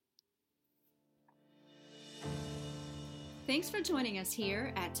Thanks for joining us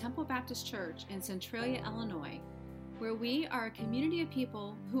here at Temple Baptist Church in Centralia, Illinois, where we are a community of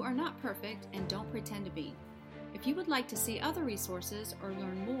people who are not perfect and don't pretend to be. If you would like to see other resources or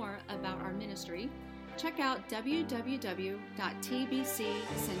learn more about our ministry, check out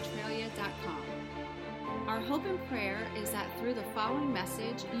www.tbccentralia.com. Our hope and prayer is that through the following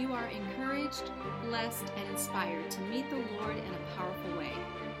message, you are encouraged, blessed, and inspired to meet the Lord in a powerful way.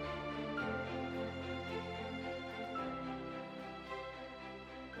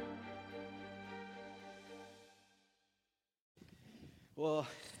 Well,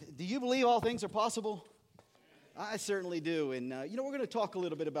 do you believe all things are possible? I certainly do. And, we're going to talk a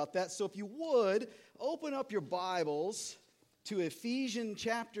little bit about that. So if you would, open up your Bibles to Ephesians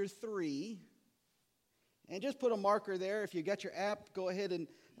chapter 3. And just put a marker there. If you got your app, go ahead and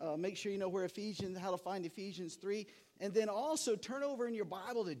make sure you know where how to find Ephesians 3. And then also turn over in your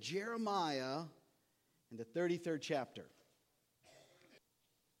Bible to Jeremiah in the 33rd chapter.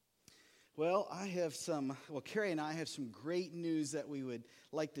 Well, Carrie and I have some great news that we would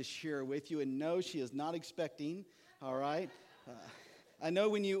like to share with you. And no, she is not expecting, all right? I know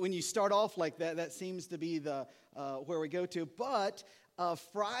when you start off like that, that seems to be the where we go to. But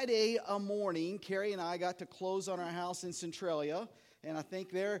Friday morning, Carrie and I got to close on our house in Centralia. And I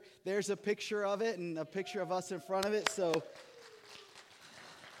think there's a picture of it and a picture of us in front of it. So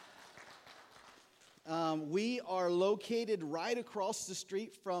we are located right across the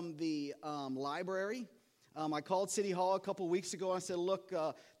street from the library. I called City Hall a couple weeks ago. I said, look,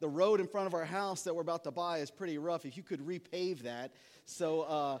 the road in front of our house that we're about to buy is pretty rough. If you could repave that.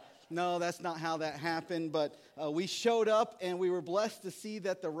 So, no, that's not how that happened. But we showed up, and we were blessed to see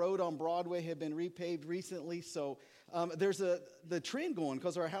that the road on Broadway had been repaved recently. So there's the trend going,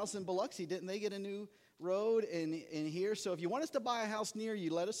 because our house in Biloxi, didn't they get a new road in here? So if you want us to buy a house near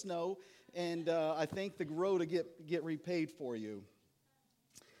you, let us know. And I think the road will get repaid for you.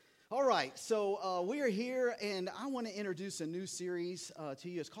 All right, so we are here, and I want to introduce a new series to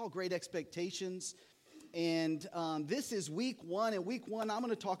you. It's called Great Expectations, and this is week one. And week one, I'm going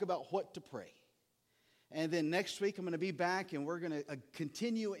to talk about what to pray. And then next week, I'm going to be back, and we're going to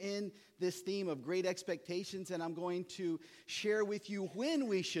continue in this theme of great expectations, and I'm going to share with you when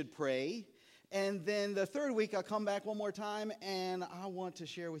we should pray. And then the third week, I'll come back one more time, and I want to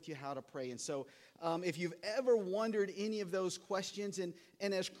share with you how to pray. And so if you've ever wondered any of those questions, and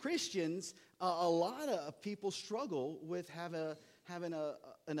as Christians, a lot of people struggle with having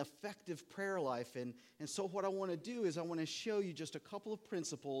an effective prayer life. And so what I want to do is I want to show you just a couple of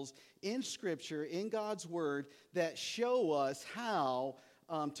principles in Scripture, in God's Word, that show us how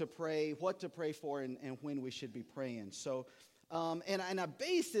to pray, what to pray for, and when we should be praying. So and I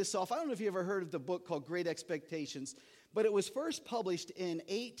base this off, I don't know if you ever heard of the book called Great Expectations, but it was first published in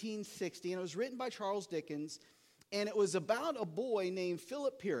 1860, and it was written by Charles Dickens, and it was about a boy named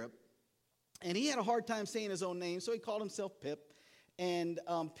Philip Pirrip, and he had a hard time saying his own name, so he called himself Pip. And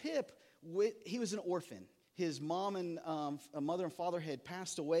Pip, he was an orphan. His mom and mother and father had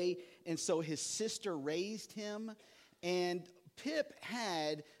passed away, and so his sister raised him, and Pip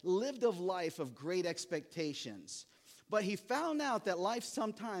had lived a life of great expectations. But he found out that life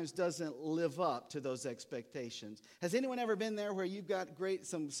sometimes doesn't live up to those expectations. Has anyone ever been there where you've got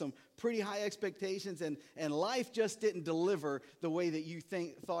some pretty high expectations and life just didn't deliver the way that you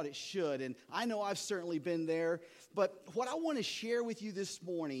thought it should? And I know I've certainly been there. But what I want to share with you this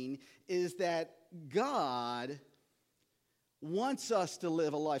morning is that God wants us to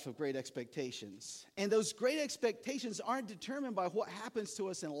live a life of great expectations. And those great expectations aren't determined by what happens to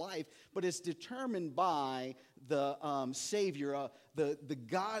us in life, but it's determined by the Savior, the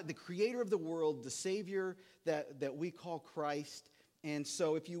God, the creator of the world, the Savior that we call Christ. And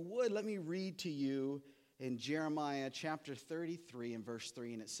so if you would, let me read to you in Jeremiah chapter 33 and verse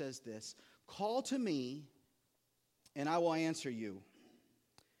 3, and it says this: "Call to me, and I will answer you,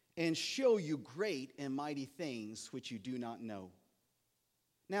 and show you great and mighty things which you do not know."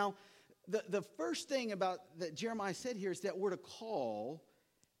 Now, the first thing about that Jeremiah said here is that we're to call,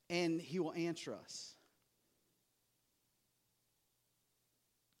 and he will answer us.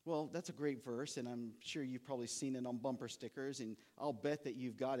 Well, that's a great verse, and I'm sure you've probably seen it on bumper stickers, and I'll bet that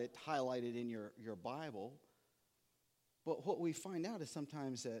you've got it highlighted in your Bible. But what we find out is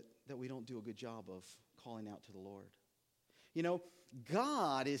sometimes that we don't do a good job of calling out to the Lord. You know,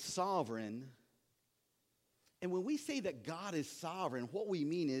 God is sovereign. And when we say that God is sovereign, what we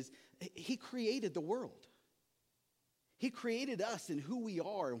mean is he created the world. He created us and who we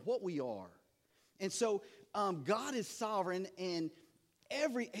are and what we are. And so God is sovereign, and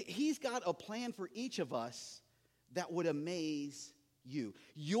he's got a plan for each of us that would amaze you.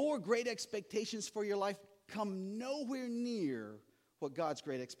 Your great expectations for your life come nowhere near what God's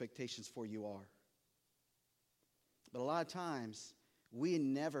great expectations for you are. But a lot of times, we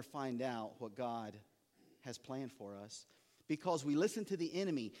never find out what God has planned for us because we listen to the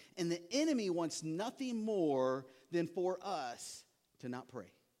enemy. And the enemy wants nothing more than for us to not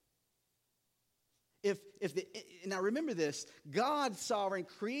pray. Now remember this, God sovereign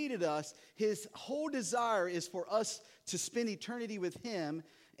created us. His whole desire is for us to spend eternity with him.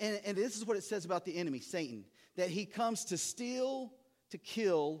 And this is what it says about the enemy, Satan, that he comes to steal, to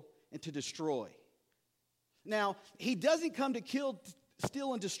kill, and to destroy. Now, he doesn't come to kill,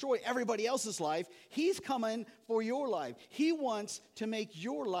 steal, and destroy everybody else's life. He's coming for your life. He wants to make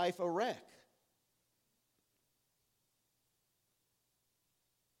your life a wreck.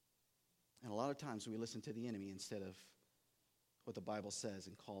 And a lot of times we listen to the enemy instead of what the Bible says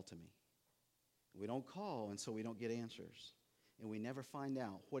and call to me. We don't call, and so we don't get answers. And we never find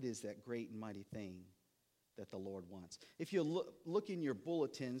out what is that great and mighty thing that the Lord wants. If you look in your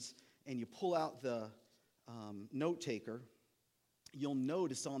bulletins and you pull out the note taker, you'll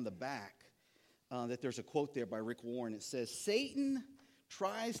notice on the back that there's a quote there by Rick Warren. It says, Satan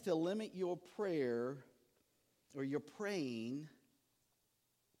tries to limit your prayer or your praying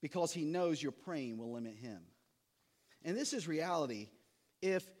because he knows your praying will limit him. And this is reality.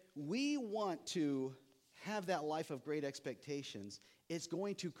 If we want to have that life of great expectations, it's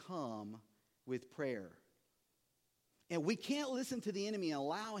going to come with prayer. And we can't listen to the enemy and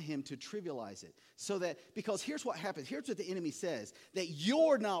allow him to trivialize it. Because here's what happens. Here's what the enemy says, that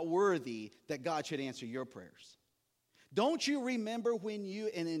you're not worthy that God should answer your prayers. Don't you remember when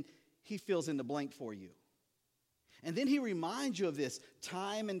and then he fills in the blank for you. And then he reminds you of this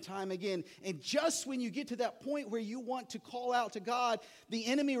time and time again. And just when you get to that point where you want to call out to God, the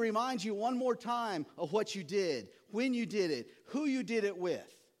enemy reminds you one more time of what you did, when you did it, who you did it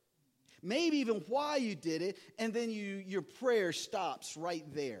with, maybe even why you did it, and then your prayer stops right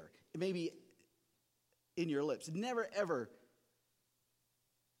there, maybe in your lips. It never, ever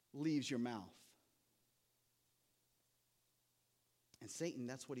leaves your mouth. And Satan,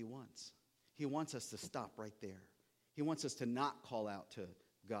 that's what he wants. He wants us to stop right there. He wants us to not call out to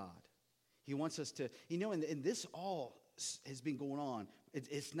God. He wants us to, and this all has been going on.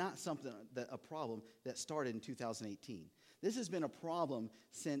 It's not a problem that started in 2018. This has been a problem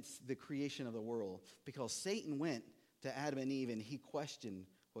since the creation of the world because Satan went to Adam and Eve and he questioned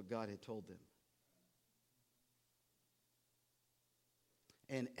what God had told them.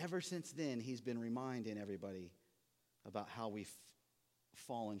 And ever since then, he's been reminding everybody about how we've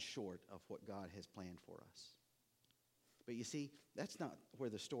fallen short of what God has planned for us. But you see, that's not where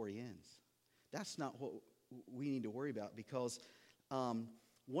the story ends. That's not what we need to worry about because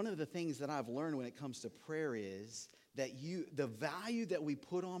one of the things that I've learned when it comes to prayer is that the value that we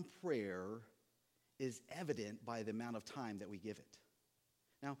put on prayer is evident by the amount of time that we give it.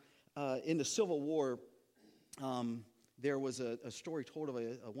 Now, in the Civil War, there was a story told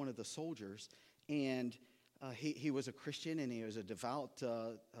of one of the soldiers, and he was a Christian and he was a devout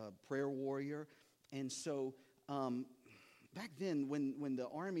prayer warrior. And so back then, when the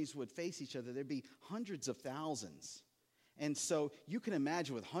armies would face each other, there'd be hundreds of thousands. And so you can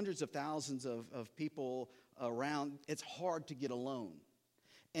imagine with hundreds of thousands of people around, it's hard to get alone.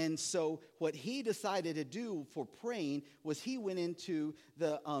 And so what he decided to do for praying was he went into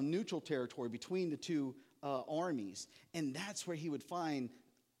the neutral territory between the two armies. And that's where he would find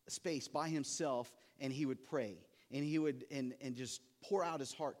space by himself and he would pray. And he would and just pour out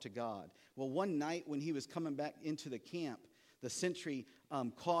his heart to God. Well, one night when he was coming back into the camp, the sentry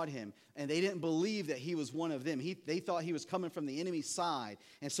caught him, and they didn't believe that he was one of them. They thought he was coming from the enemy's side,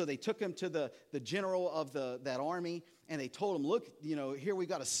 and so they took him to the general of that army, and they told him, look, here we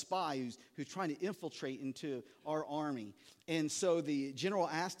got a spy who's trying to infiltrate into our army. And so the general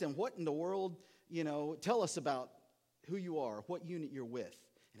asked him, what in the world, tell us about who you are, what unit you're with.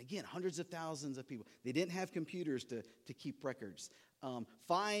 And again, hundreds of thousands of people. They didn't have computers to keep records.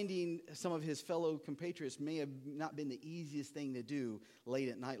 Finding some of his fellow compatriots may have not been the easiest thing to do late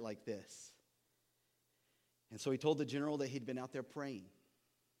at night like this. And so he told the general that he'd been out there praying.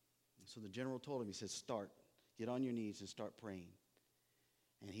 And so the general told him, he said, get on your knees and start praying.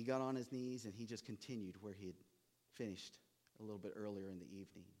 And he got on his knees and he just continued where he had finished a little bit earlier in the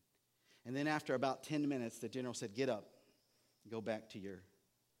evening. And then after about 10 minutes, the general said, get up, go back to your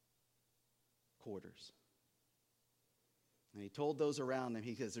quarters. And he told those around him,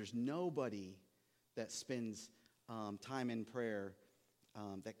 he says, there's nobody that spends time in prayer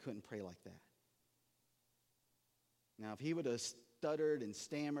that couldn't pray like that. Now, if he would have stuttered and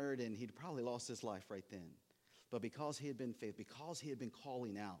stammered, and he'd probably lost his life right then. But because he had been faithful, because he had been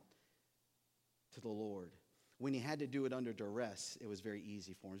calling out to the Lord, when he had to do it under duress, it was very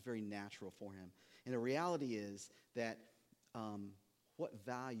easy for him. It was very natural for him. And the reality is that what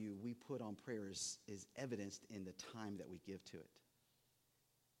value we put on prayer is evidenced in the time that we give to it.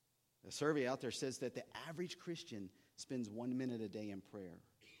 A survey out there says that the average Christian spends 1 minute a day in prayer.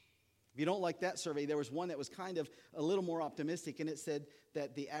 If you don't like that survey, there was one that was kind of a little more optimistic, and it said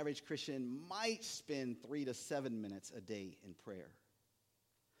that the average Christian might spend 3 to 7 minutes a day in prayer.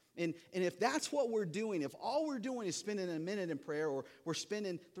 And if that's what we're doing, if all we're doing is spending a minute in prayer, or we're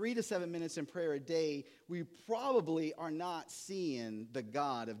spending 3 to 7 minutes in prayer a day, we probably are not seeing the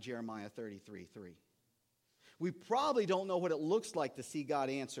God of Jeremiah 33:3. We probably don't know what it looks like to see God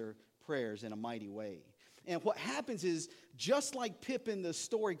answer prayers in a mighty way. And what happens is, just like Pip in the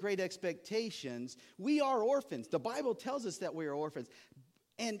story, Great Expectations, we are orphans. The Bible tells us that we are orphans.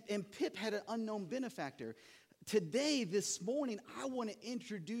 And Pip had an unknown benefactor. Today, this morning, I want to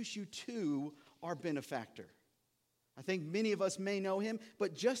introduce you to our benefactor. I think many of us may know him,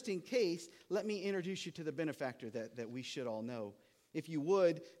 but just in case, let me introduce you to the benefactor that we should all know. If you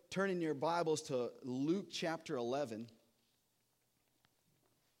would, turn in your Bibles to Luke chapter 11.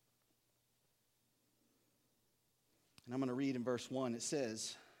 And I'm going to read in verse 1. It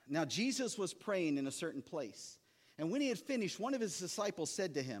says, "Now Jesus was praying in a certain place. And when he had finished, one of his disciples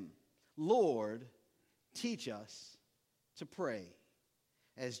said to him, 'Lord, teach us to pray,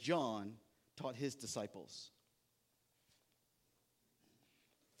 as John taught his disciples.'"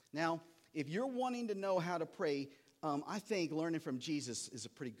 Now, if you're wanting to know how to pray, I think learning from Jesus is a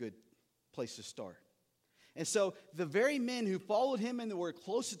pretty good place to start. And so the very men who followed him and were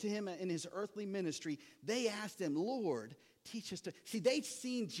closest to him in his earthly ministry, they asked him, "Lord, teach us to..." See, they'd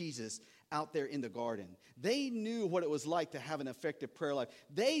seen Jesus out there in the garden. They knew what it was like to have an effective prayer life.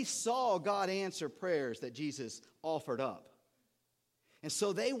 They saw God answer prayers that Jesus offered up. And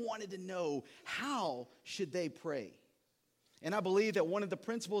so they wanted to know, how should they pray? And I believe that one of the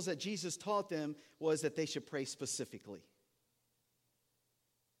principles that Jesus taught them was that they should pray specifically.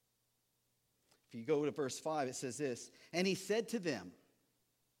 If you go to verse 5, it says this, "And he said to them,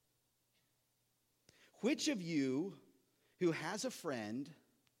 'Which of you who has a friend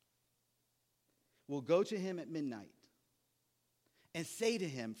will go to him at midnight and say to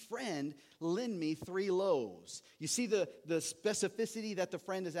him, "Friend, lend me 3 loaves"?'" You see the specificity that the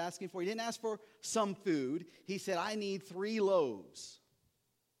friend is asking for. He didn't ask for some food. He said, "I need 3 loaves.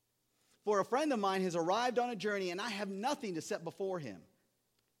 For a friend of mine has arrived on a journey, and I have nothing to set before him."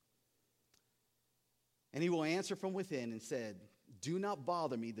 And he will answer from within and said, "Do not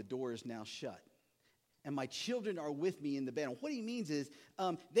bother me, the door is now shut, and my children are with me in the bed." And what he means is,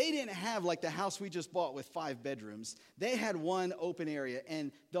 they didn't have like the house we just bought with 5 bedrooms. They had one open area,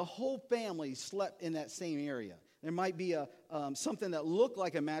 and the whole family slept in that same area. There might be something that looked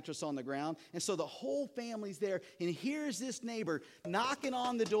like a mattress on the ground, and so the whole family's there. And here's this neighbor knocking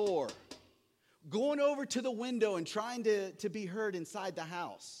on the door, going over to the window and trying to be heard inside the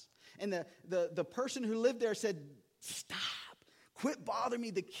house. And the person who lived there said, "Stop. Quit bothering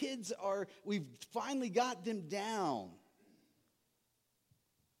me. The kids we've finally got them down."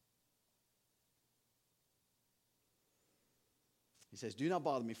 He says, "Do not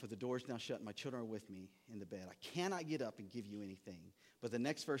bother me, for the door is now shut, and my children are with me in the bed. I cannot get up and give you anything." But the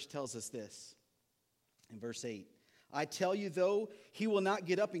next verse tells us this. In verse 8, "I tell you, though he will not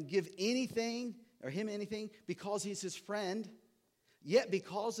get up and give anything, or him anything, because he's his friend, yet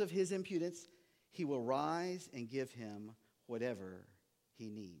because of his impudence, he will rise and give him whatever he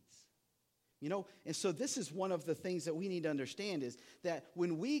needs." You know, and so this is one of the things that we need to understand, is that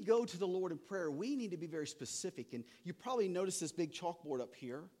when we go to the Lord in prayer, we need to be very specific. And you probably noticed this big chalkboard up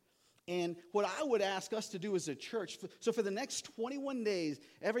here. And what I would ask us to do as a church, so for the next 21 days,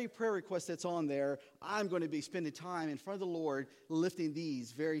 every prayer request that's on there, I'm going to be spending time in front of the Lord lifting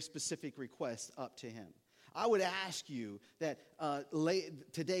these very specific requests up to him. I would ask you that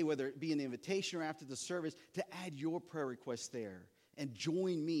today, whether it be an invitation or after the service, to add your prayer requests there and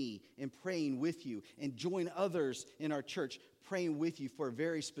join me in praying with you, and join others in our church praying with you for a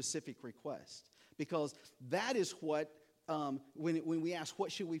very specific request. Because that is what, when we ask,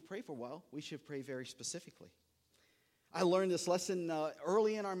 what should we pray for? Well, we should pray very specifically. I learned this lesson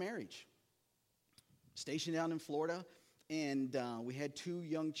early in our marriage. Stationed down in Florida, and we had 2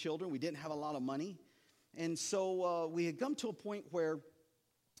 young children. We didn't have a lot of money. And so we had come to a point where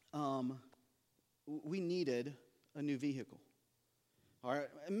we needed a new vehicle.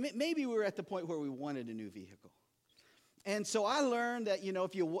 Or maybe we were at the point where we wanted a new vehicle. And so I learned that,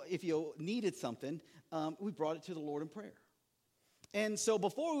 if you needed something, we brought it to the Lord in prayer. And so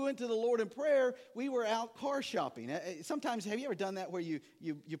before we went to the Lord in prayer, we were out car shopping. Sometimes, have you ever done that where you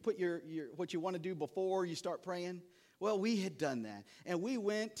put your what you want to do before you start praying? Well, we had done that. And we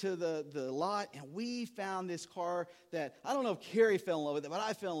went to the lot, and we found this car that, I don't know if Carrie fell in love with it, but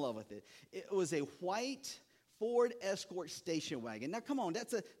I fell in love with it. It was a white Ford Escort station wagon. Now, come on,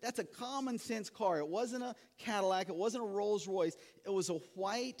 that's a common sense car. It wasn't a Cadillac. It wasn't a Rolls Royce. It was a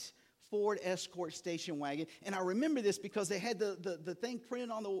white Ford Escort station wagon. And I remember this because they had the thing printed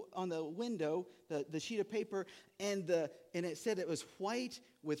on the window, the sheet of paper, and it said it was white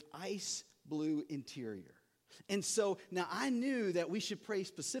with ice blue interior. And so now I knew that we should pray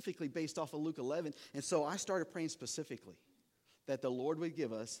specifically based off of Luke 11. And so I started praying specifically that the Lord would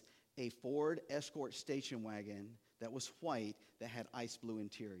give us a Ford Escort station wagon that was white that had ice blue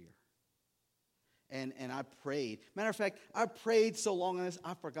interior. And I prayed. Matter of fact, I prayed so long on this,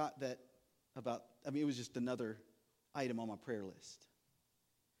 I forgot it was just another item on my prayer list.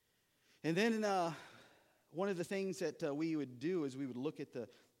 And then one of the things that we would do is we would look at the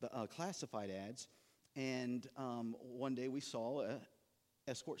classified ads. And one day we saw a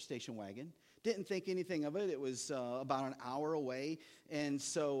Escort station wagon. Didn't think anything of it. It was about an hour away. And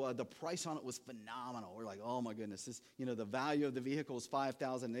so the price on it was phenomenal. We're like, oh my goodness. The value of the vehicle was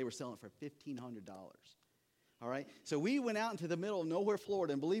 $5,000. They were selling it for $1,500. All right. So we went out into the middle of nowhere,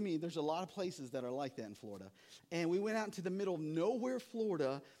 Florida. And believe me, there's a lot of places that are like that in Florida. And we went out into the middle of nowhere,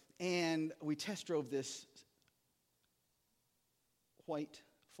 Florida, and we test drove this white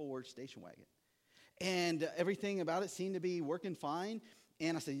Ford station wagon. And everything about it seemed to be working fine.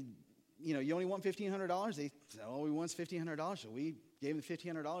 And I said, you only want $1,500? They said, oh, we want $1,500. So we gave them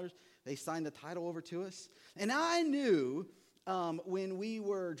 $1,500. They signed the title over to us. And I knew when we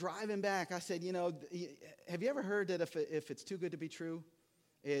were driving back, I said, have you ever heard that if it's too good to be true,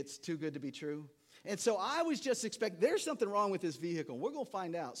 it's too good to be true? And so I was just expecting, there's something wrong with this vehicle. We're going to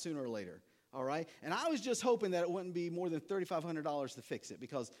find out sooner or later. All right? And I was just hoping that it wouldn't be more than $3,500 to fix it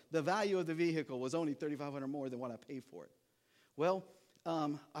because the value of the vehicle was only $3,500 more than what I paid for it. Well,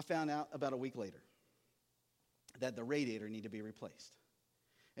 I found out about a week later that the radiator needed to be replaced.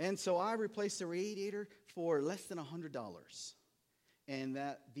 And so I replaced the radiator for less than $100. And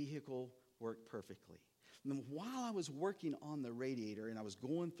that vehicle worked perfectly. And while I was working on the radiator and I was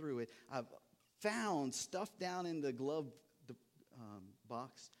going through it, I found stuff down in the glove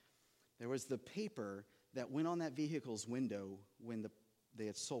box. There was the paper that went on that vehicle's window when they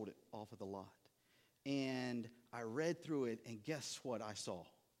had sold it off of the lot. And I read through it, and guess what I saw?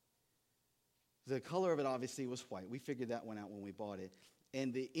 The color of it obviously was white. We figured that one out when we bought it.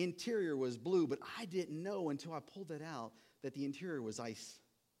 And the interior was blue, but I didn't know until I pulled it out that the interior was ice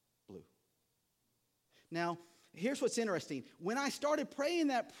blue. Now, here's what's interesting. When I started praying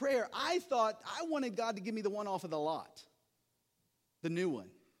that prayer, I thought I wanted God to give me the one off of the lot, the new one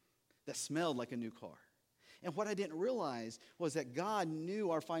that smelled like a new car. And what I didn't realize was that God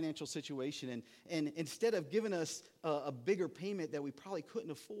knew our financial situation, and instead of giving us a bigger payment that we probably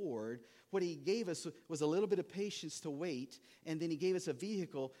couldn't afford, what he gave us was a little bit of patience to wait, and then he gave us a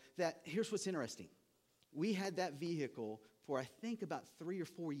vehicle that, here's what's interesting. We had that vehicle for, I think, about 3 or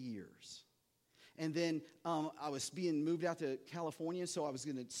 4 years. And then I was being moved out to California, so I was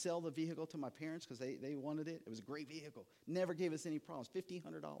going to sell the vehicle to my parents because they wanted it. It was a great vehicle. Never gave us any problems.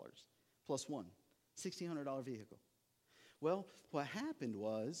 $1,500 plus one. $1,600 vehicle. Well, what happened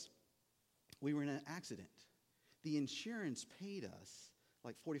was we were in an accident. The insurance paid us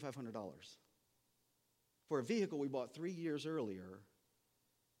like $4,500 for a vehicle we bought 3 years earlier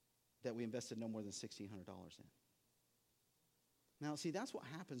that we invested no more than $1,600 in. Now, see, that's what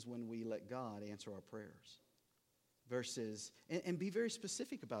happens when we let God answer our prayers versus, and be very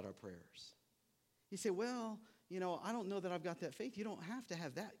specific about our prayers. You say, well, I don't know that I've got that faith. You don't have to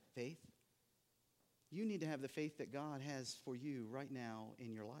have that faith. You need to have the faith that God has for you right now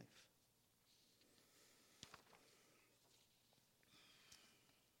in your life.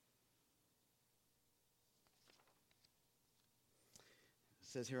 It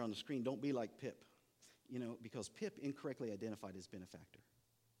says here on the screen, don't be like Pip. Because Pip incorrectly identified his benefactor.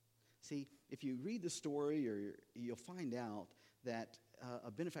 See, if you read the story, or you'll find out that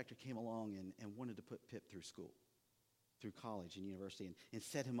a benefactor came along and wanted to put Pip through school, through college and university, and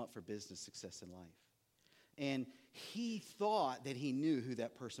set him up for business success in life. And he thought that he knew who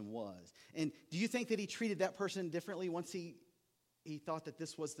that person was. And do you think that he treated that person differently once he thought that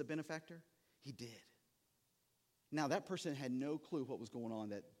this was the benefactor? He did. Now, that person had no clue what was going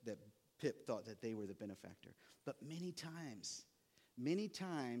on that Pip thought that they were the benefactor. But many times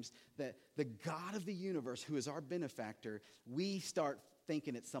that the God of the universe, who is our benefactor, we start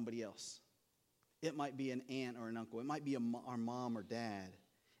thinking it's somebody else. It might be an aunt or an uncle. It might be our mom or dad.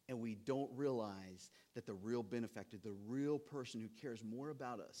 And we don't realize that the real benefactor, the real person who cares more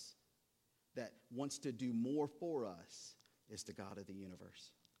about us, that wants to do more for us, is the God of the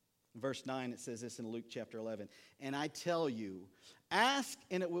universe. In verse 9, it says this in Luke chapter 11. And I tell you, ask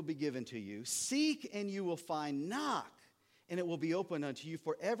and it will be given to you. Seek and you will find. Knock and it will be opened unto you.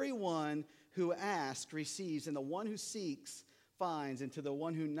 For everyone who asks receives, and the one who seeks finds, and to the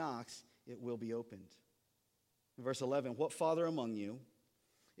one who knocks it will be opened. In verse 11, what father among you,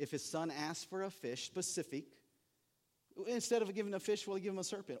 if his son asks for a fish, specific, instead of giving a fish, will he give him a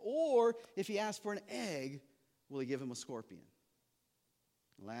serpent? Or if he asks for an egg, will he give him a scorpion?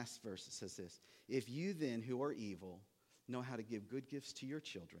 Last verse, it says this. If you then, who are evil, know how to give good gifts to your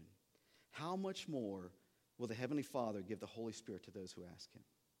children, how much more will the Heavenly Father give the Holy Spirit to those who ask him?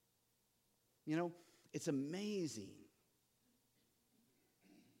 You know, it's amazing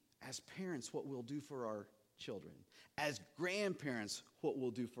as parents what we'll do for our children, as grandparents what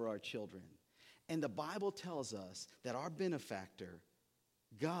we'll do for our children. And the Bible tells us that our benefactor,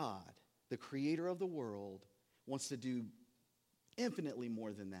 God, the creator of the world, wants to do infinitely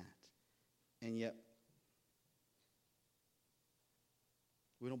more than that. And yet,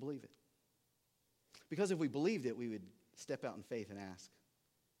 we don't believe it. Because if we believed it, we would step out in faith and ask.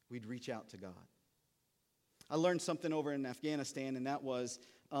 We'd reach out to God. I learned something over in Afghanistan, and that was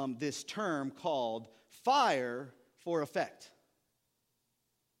this term called fire for effect.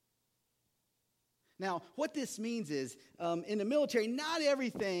 Now, what this means is, in the military, not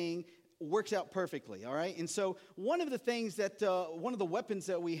everything works out perfectly, all right? And so one of the things that, one of the weapons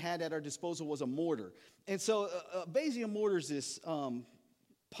that we had at our disposal was a mortar. And so basically a mortar is this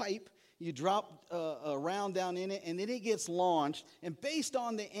pipe. You drop a round down in it, and then it gets launched. And based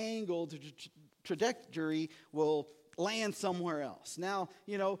on the angle, the trajectory will land somewhere else. Now,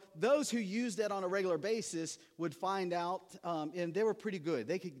 you know, those who use that on a regular basis would find out, and they were pretty good.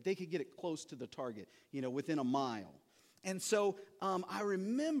 They could get it close to the target, you know, within a mile. And so I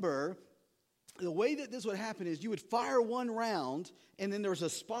remember the way that this would happen is you would fire one round, and then there was a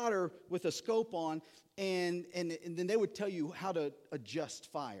spotter with a scope on, and then they would tell you how to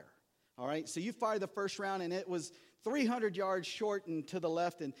adjust fire. All right, so you fire the first round, and it was 300 yards short and to the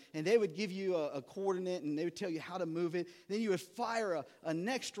left, and they would give you a coordinate, and they would tell you how to move it. Then you would fire a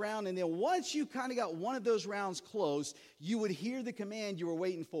next round, and then once you kind of got one of those rounds close, you would hear the command you were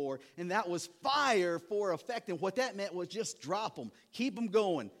waiting for, and that was fire for effect. And what that meant was just drop them, keep them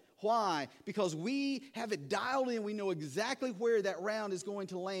going. Why? Because we have it dialed in. We know exactly where that round is going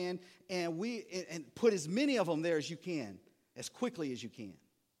to land, and put as many of them there as you can, as quickly as you can.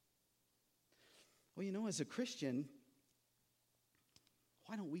 Well, you know, as a Christian,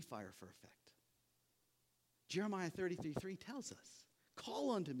 why don't we fire for effect? Jeremiah 33:3 tells us,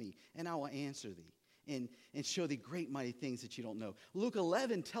 call unto me, and I will answer thee, and show thee great mighty things that you don't know. Luke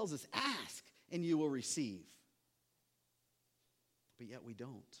 11 tells us, ask, and you will receive. But yet we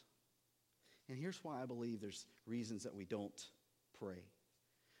don't. And here's why I believe there's reasons that we don't pray.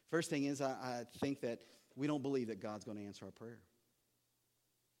 First thing is, I think that we don't believe that God's going to answer our prayer.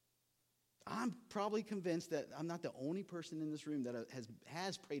 I'm probably convinced that I'm not the only person in this room that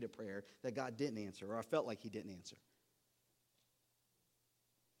has prayed a prayer that God didn't answer, or I felt like he didn't answer.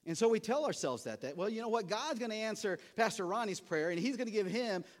 And so we tell ourselves that, well, you know what? God's going to answer Pastor Ronnie's prayer, and he's going to give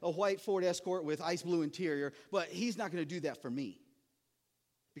him a white Ford Escort with ice blue interior, but he's not going to do that for me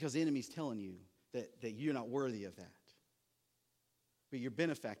because the enemy's telling you that you're not worthy of that. But your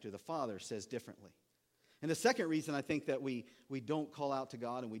benefactor, the Father, says differently. And the second reason I think that we don't call out to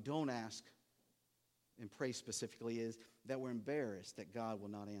God and we don't ask and pray specifically is that we're embarrassed that God will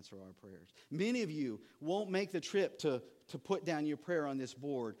not answer our prayers. Many of you won't make the trip to put down your prayer on this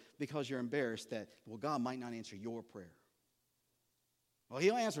board because you're embarrassed that, well, God might not answer your prayer. Well,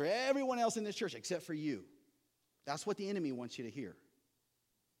 he'll answer everyone else in this church except for you. That's what the enemy wants you to hear.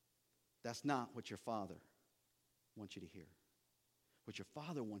 That's not what your Father wants you to hear. What your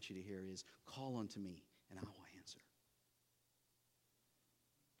Father wants you to hear is, call unto me, and I will answer.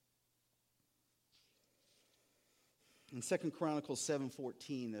 In 2 Chronicles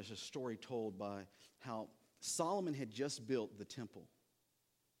 7:14, there's a story told by how Solomon had just built the temple.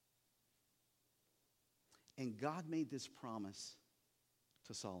 And God made this promise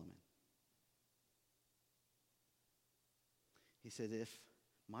to Solomon. He said, if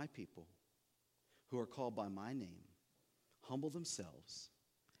my people who are called by my name humble themselves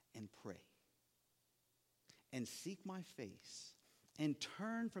and pray and seek my face and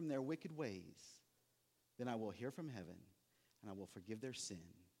turn from their wicked ways, then I will hear from heaven and I will forgive their sin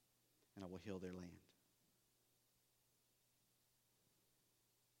and I will heal their land.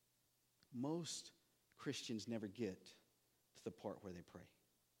 most Christians never get to the part where they pray.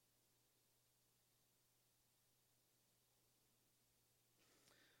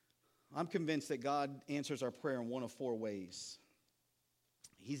 I'm convinced that God answers our prayer in one of four ways.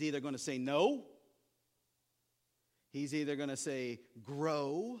 He's either going to say no, he's either going to say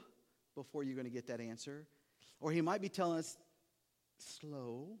grow before you're going to get that answer, or he might be telling us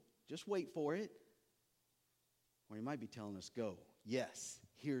slow, just wait for it, or he might be telling us go. Yes,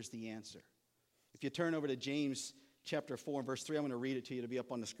 here's the answer. If you turn over to James chapter 4 and verse 3, I'm going to read it to you. It'll be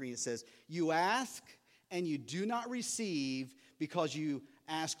up on the screen. It says, "You ask and you do not receive because you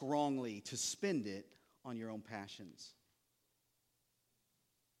ask wrongly to spend it on your own passions."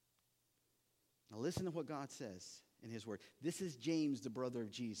 Now listen to what God says in his word. This is James, the brother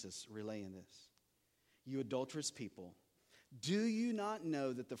of Jesus, relaying this. "You adulterous people, do you not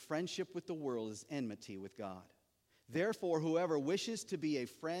know that the friendship with the world is enmity with God? Therefore, whoever wishes to be a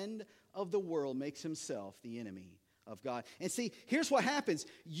friend of the world makes himself the enemy of God." And see, here's what happens.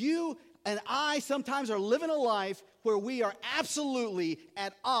 You and I sometimes are living a life where we are absolutely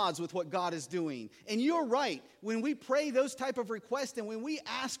at odds with what God is doing. And you're right. When we pray those type of requests and when we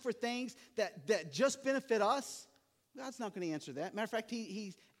ask for things that just benefit us, God's not going to answer that. Matter of fact,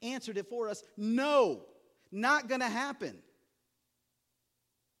 He answered it for us. No, not going to happen.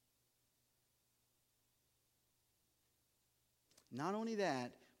 Not only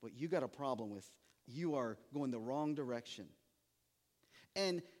that, but you got a problem with you are going the wrong direction.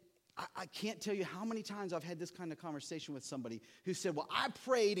 And I can't tell you how many times I've had this kind of conversation with somebody who said, well, I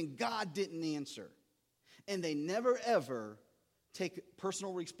prayed and God didn't answer. And they never, ever take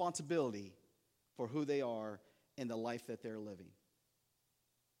personal responsibility for who they are and the life that they're living.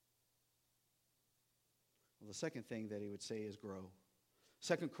 Well, the second thing that he would say is grow.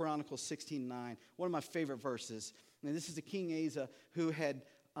 2 Chronicles 16:9, one of my favorite verses. And this is the King Asa who had,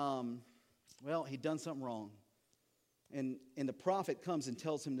 he'd done something wrong. And the prophet comes and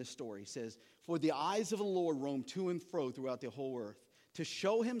tells him this story. He says, "For the eyes of the Lord roam to and fro throughout the whole earth, to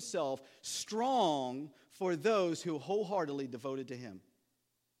show himself strong for those who wholeheartedly devoted to him.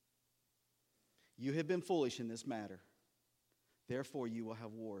 You have been foolish in this matter. Therefore, you will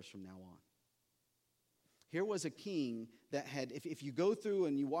have wars from now on." Here was a king that had, if you go through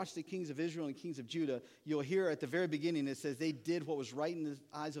and you watch the kings of Israel and kings of Judah, you'll hear at the very beginning it says they did what was right in the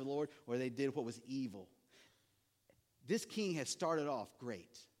eyes of the Lord or they did what was evil. This king had started off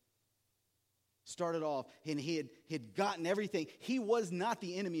great. Started off and he had gotten everything. He was not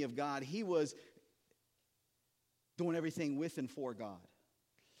the enemy of God. He was doing everything with and for God.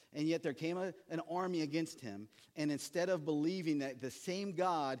 And yet there came an army against him. And instead of believing that the same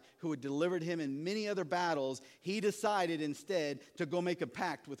God who had delivered him in many other battles, he decided instead to go make a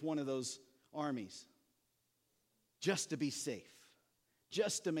pact with one of those armies. Just to be safe.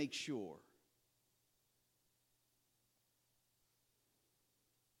 Just to make sure.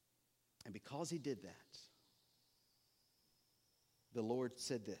 And because he did that, the Lord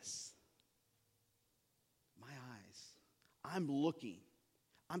said this. My eyes, I'm looking.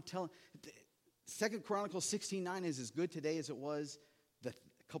 I'm telling, 2 Chronicles 16:9 is as good today as it was a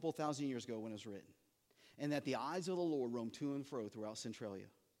couple thousand years ago when it was written. And that the eyes of the Lord roam to and fro throughout Centralia.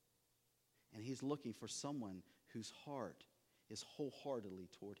 And he's looking for someone whose heart is wholeheartedly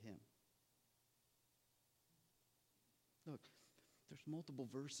toward him. Look, there's multiple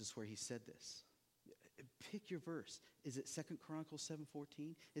verses where he said this. Pick your verse. Is it 2 Chronicles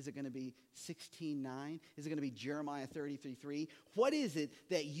 7:14? Is it going to be 16:9? Is it going to be Jeremiah 33:3? What is it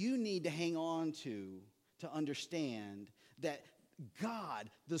that you need to hang on to understand that God,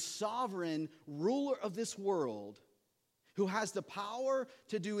 the sovereign ruler of this world, who has the power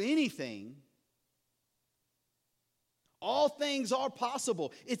to do anything, all things are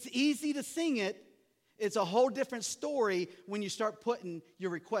possible. It's easy to sing it. It's a whole different story when you start putting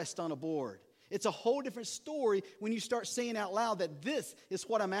your request on a board. It's a whole different story when you start saying out loud that this is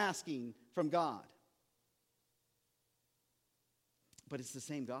what I'm asking from God. But it's the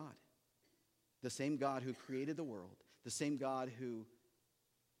same God. The same God who created the world. The same God who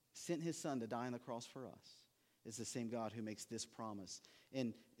sent his son to die on the cross for us. Is the same God who makes this promise.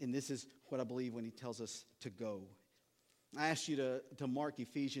 And this is what I believe when he tells us to go. I asked you to mark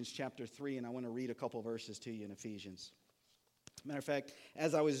Ephesians chapter 3, and I want to read a couple verses to you in Ephesians. Matter of fact,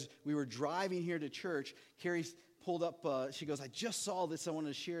 as we were driving here to church, Carrie pulled up, she goes, I just saw this, I wanted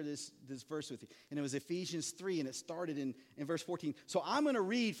to share this verse with you. And it was Ephesians 3, and it started in verse 14. So I'm going to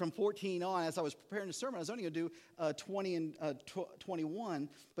read from 14 on. As I was preparing the sermon, I was only going to do 20 and 21,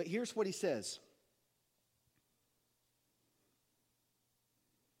 but here's what he says.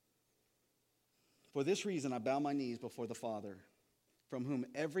 For this reason I bow my knees before the Father, from whom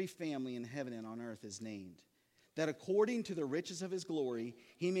every family in heaven and on earth is named, that according to the riches of his glory,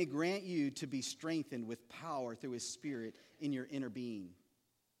 he may grant you to be strengthened with power through his Spirit in your inner being,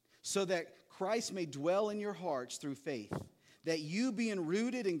 so that Christ may dwell in your hearts through faith, that you, being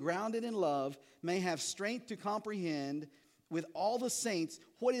rooted and grounded in love, may have strength to comprehend with all the saints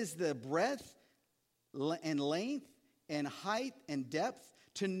what is the breadth and length and height and depth,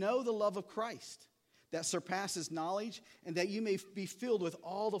 to know the love of Christ that surpasses knowledge, and that you may be filled with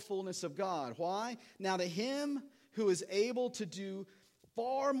all the fullness of God. Why? Now to him who is able to do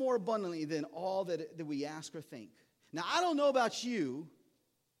far more abundantly than all that we ask or think. Now, I don't know about you,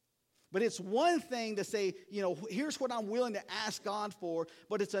 but it's one thing to say, here's what I'm willing to ask God for,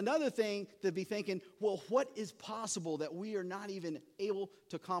 but it's another thing to be thinking, well, what is possible that we are not even able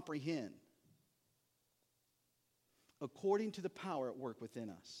to comprehend? According to the power at work within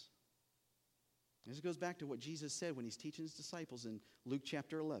us. This goes back to what Jesus said when he's teaching his disciples in Luke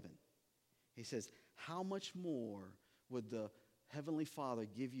chapter 11. He says, how much more would the Heavenly Father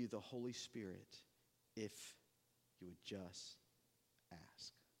give you the Holy Spirit if you would just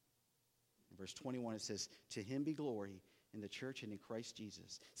ask? In verse 21 it says, to him be glory in the church and in Christ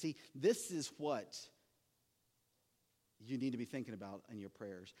Jesus. See, this is what you need to be thinking about in your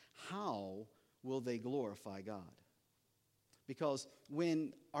prayers. How will they glorify God? Because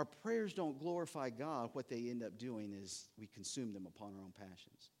when our prayers don't glorify God, what they end up doing is we consume them upon our own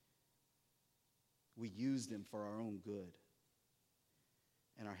passions. We use them for our own good.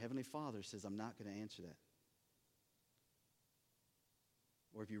 And our Heavenly Father says, I'm not going to answer that.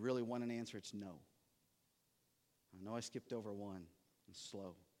 Or if you really want an answer, it's no. I know I skipped over one. It's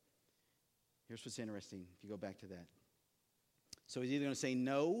slow. Here's what's interesting, if you go back to that. So he's either going to say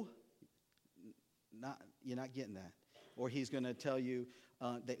no, you're not getting that. Or he's going to tell you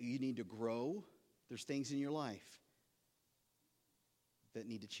that you need to grow. There's things in your life that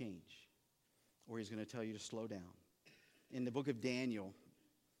need to change. Or he's going to tell you to slow down. In the book of Daniel,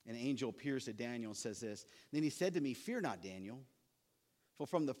 an angel appears to Daniel and says this. Then he said to me, fear not, Daniel, for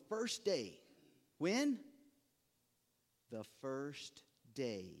from the first day, when? The first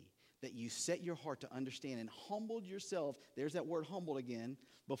day that you set your heart to understand and humbled yourself, there's that word humbled again,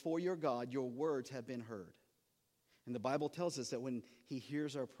 before your God, your words have been heard. And the Bible tells us that when he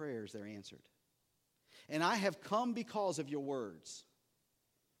hears our prayers, they're answered. And I have come because of your words.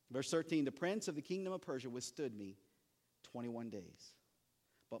 Verse 13, the prince of the kingdom of Persia withstood me 21 days.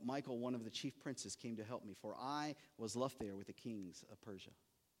 But Michael, one of the chief princes, came to help me, for I was left there with the kings of Persia.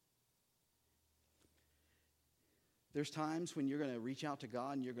 There's times when you're going to reach out to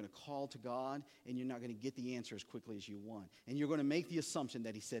God and you're going to call to God and you're not going to get the answer as quickly as you want. And you're going to make the assumption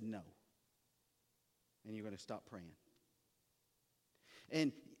that he said no. And you're going to stop praying.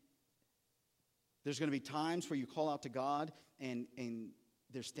 And there's going to be times where you call out to God and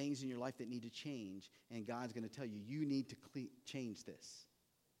there's things in your life that need to change. And God's going to tell you, you need to change this.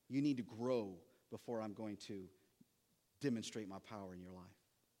 You need to grow before I'm going to demonstrate my power in your life.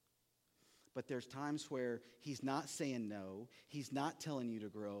 But there's times where he's not saying no. He's not telling you to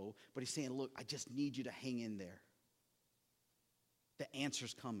grow. But he's saying, look, I just need you to hang in there. The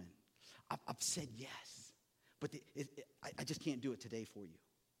answer's coming. I've said yes, but I just can't do it today for you.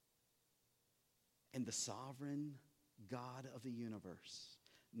 And the sovereign God of the universe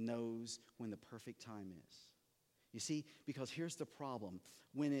knows when the perfect time is. You see, because here's the problem.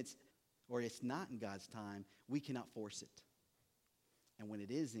 When it's not in God's time, we cannot force it. And when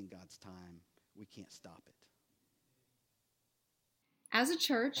it is in God's time, we can't stop it. As a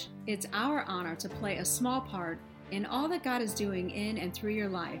church, it's our honor to play a small part in all that God is doing in and through your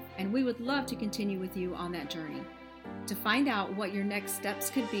life, and we would love to continue with you on that journey. To find out what your next steps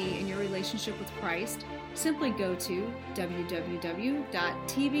could be in your relationship with Christ, simply go to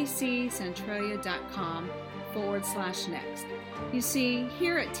www.tbccentralia.com/next. You see,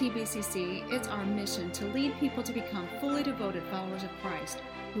 here at TBCC, it's our mission to lead people to become fully devoted followers of Christ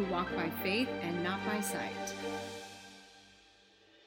who walk by faith and not by sight.